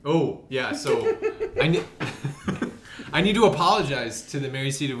Oh, yeah, so I need... I need to apologize to the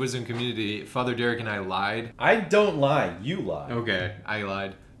Mary Seat of Wisdom community. Father Derek and I lied. I don't lie. You lie. Okay, I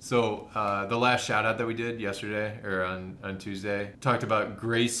lied. So the last shout out that we did yesterday or on Tuesday talked about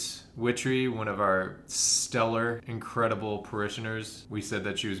Grace Witry, one of our stellar, incredible parishioners. We said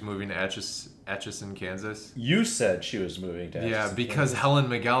that she was moving to Atchison, Kansas. You said she was moving to Atchison, Yeah, because Kansas. Helen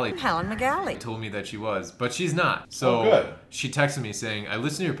McGalley told me that she was, but she's not. So good. She texted me saying, I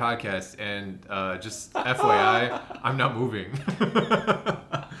listened to your podcast and just FYI, I'm not moving.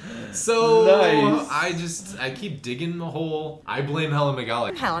 So nice. I keep digging the hole. I blame Helen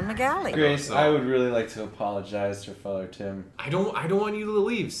McGalley. Grace, So, I would really like to apologize to Father Tim. I don't want you to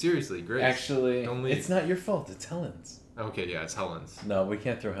leave. Seriously, Grace. Actually, don't leave. it's not your fault. It's Helen's. Okay, yeah, it's Helen's. No, we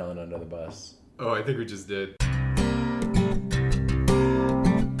can't throw Helen under the bus. Oh, I think we just did.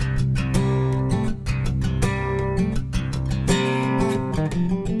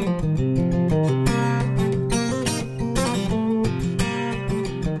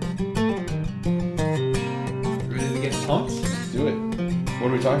 Ready to get pumped? Let's do it. What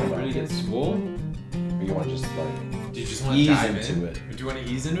are we talking about? Ready to get swole? Or you want to just like Do you just want to ease dive into in? it? Do you want to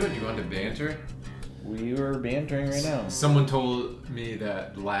ease into it? Do you want to banter? We were bantering right now. Someone told me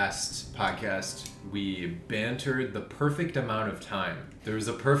that last podcast we bantered the perfect amount of time. There was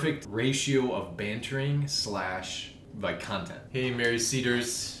a perfect ratio of bantering / like content. Hey, Mary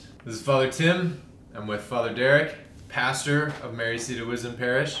Cedars. This is Father Tim. I'm with Father Derek, pastor of Mary Seat of Wisdom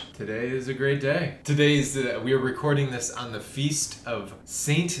Parish. Today is a great day. We are recording this on the feast of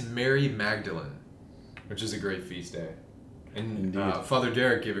Saint Mary Magdalene, which is a great feast day. And Father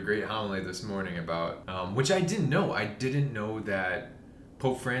Derek gave a great homily this morning about, which I didn't know. I didn't know that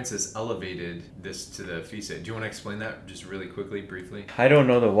Pope Francis elevated this to the feast day. Do you want to explain that just really quickly, briefly? I don't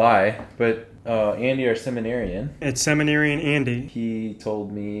know the why, but Andy, our seminarian, It's Seminarian Andy. he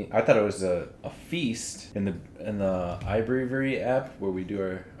told me, I thought it was a feast in the iBreviary app where we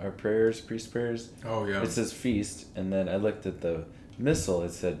do our prayers, priest prayers. Oh, yeah. It says feast, and then I looked at the missal,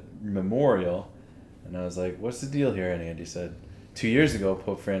 it said memorial, and I was like, what's the deal here? And Andy said, 2 years ago,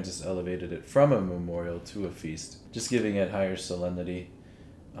 Pope Francis elevated it from a memorial to a feast, just giving it higher solemnity.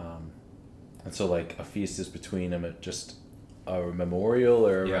 And so, like, a feast is between them, just a memorial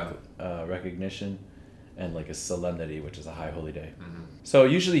or a recognition, and like a solemnity, which is a high holy day. Mm-hmm. So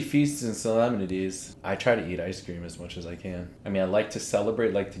usually feasts and solemnities, I try to eat ice cream as much as I can. I mean, I like to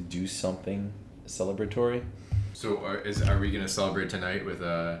celebrate, like to do something celebratory. So are we going to celebrate tonight with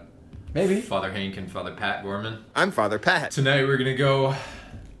Maybe. Father Hank and Father Pat Gorman? I'm Father Pat. Tonight we're going to go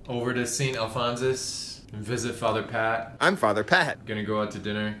over to St. Alphonsus and visit Father Pat. I'm Father Pat. Gonna go out to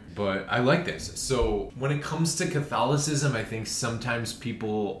dinner, but I like this. So when it comes to Catholicism, I think sometimes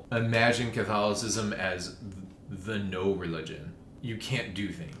people imagine Catholicism as the no religion. You can't do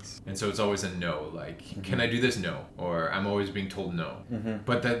things, and so it's always a no. Like, can I do this? No, or I'm always being told no.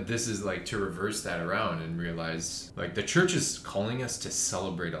 But that this is like to reverse that around and realize, like, the church is calling us to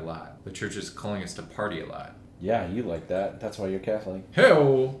celebrate a lot. The church is calling us to party a lot. Yeah, you like that. That's why you're Catholic.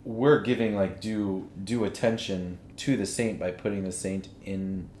 Hey-o. We're giving like due attention to the saint by putting the saint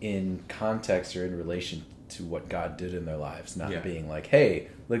in context or in relation to what God did in their lives, not being like, hey,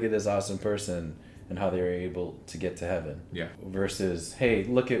 look at this awesome person and how they were able to get to heaven. Yeah. Versus, hey,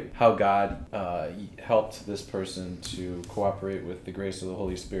 look at how God helped this person to cooperate with the grace of the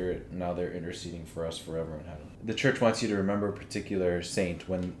Holy Spirit, and now they're interceding for us forever in heaven. The church wants you to remember a particular saint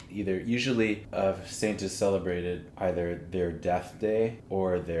when usually a saint is celebrated either their death day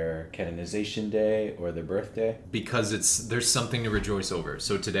or their canonization day or their birthday. Because there's something to rejoice over.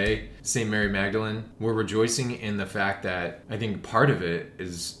 So today, St. Mary Magdalene, we're rejoicing in the fact that I think part of it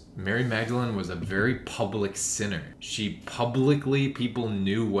is Mary Magdalene was a very public sinner. People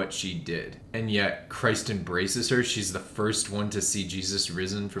knew what she did. And yet Christ embraces her. She's the first one to see Jesus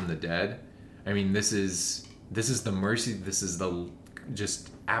risen from the dead. I mean, this is the mercy. This is the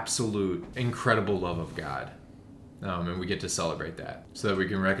just absolute incredible love of God. And we get to celebrate that so that we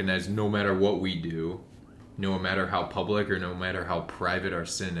can recognize no matter what we do, no matter how public or no matter how private our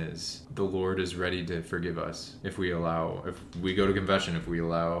sin is, the Lord is ready to forgive us if we go to confession, if we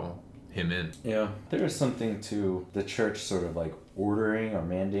allow Him in. Yeah. There is something to the church sort of like ordering or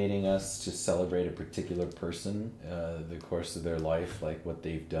mandating us to celebrate a particular person, the course of their life, like what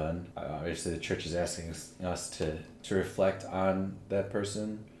they've done. Obviously, the church is asking us to reflect on that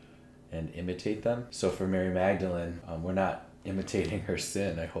person and imitate them. So for Mary Magdalene, we're not imitating her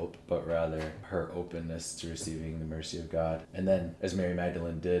sin, I hope, but rather her openness to receiving the mercy of God. And then, as Mary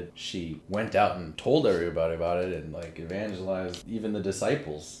Magdalene did, she went out and told everybody about it and like evangelized even the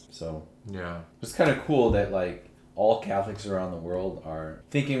disciples. So yeah, it's kind of cool that like all Catholics around the world are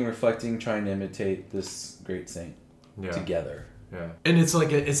thinking, reflecting, trying to imitate this great saint together. Yeah. And it's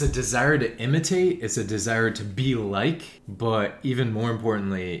like it's a desire to imitate, it's a desire to be like, but even more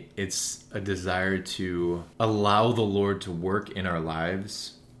importantly, it's a desire to allow the Lord to work in our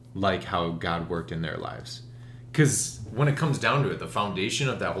lives like how God worked in their lives. Because when it comes down to it, the foundation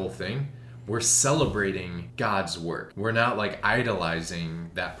of that whole thing, we're celebrating God's work. We're not like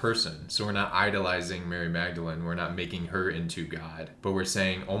idolizing that person. So we're not idolizing Mary Magdalene. We're not making her into God. But we're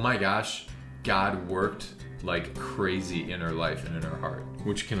saying, oh my gosh, God worked like crazy in our life and in our heart,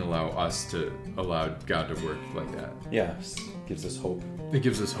 which can allow us to allow God to work like that. Yeah, gives us hope. It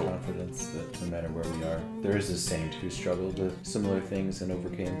gives us hope. Confidence that no matter where we are, there is a saint who struggled with similar things and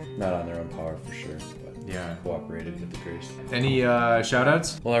overcame, not on their own power for sure, but cooperated with the grace. Any shout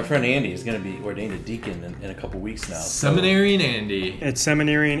outs? Well, our friend Andy is going to be ordained a deacon in a couple weeks now. Seminarian Andy. It's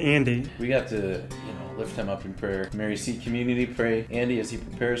Seminarian Andy. We got to, lift him up in prayer. Mary Seat Community, pray Andy as he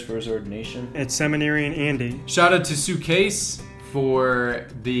prepares for his ordination. It's Seminarian Andy. Shout out to Sue Case for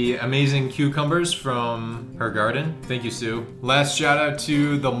the amazing cucumbers from her garden. Thank you, Sue. Last shout out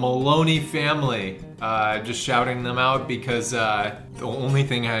to the Maloney family. Just shouting them out because the only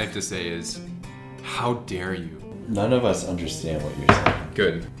thing I have to say is, how dare you? None of us understand what you're saying.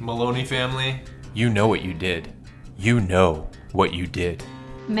 Good. Maloney family, you know what you did. You know what you did.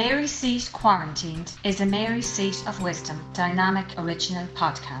 Mary Seat Quarantined is a Mary Seat of Wisdom dynamic original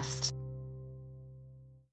podcast.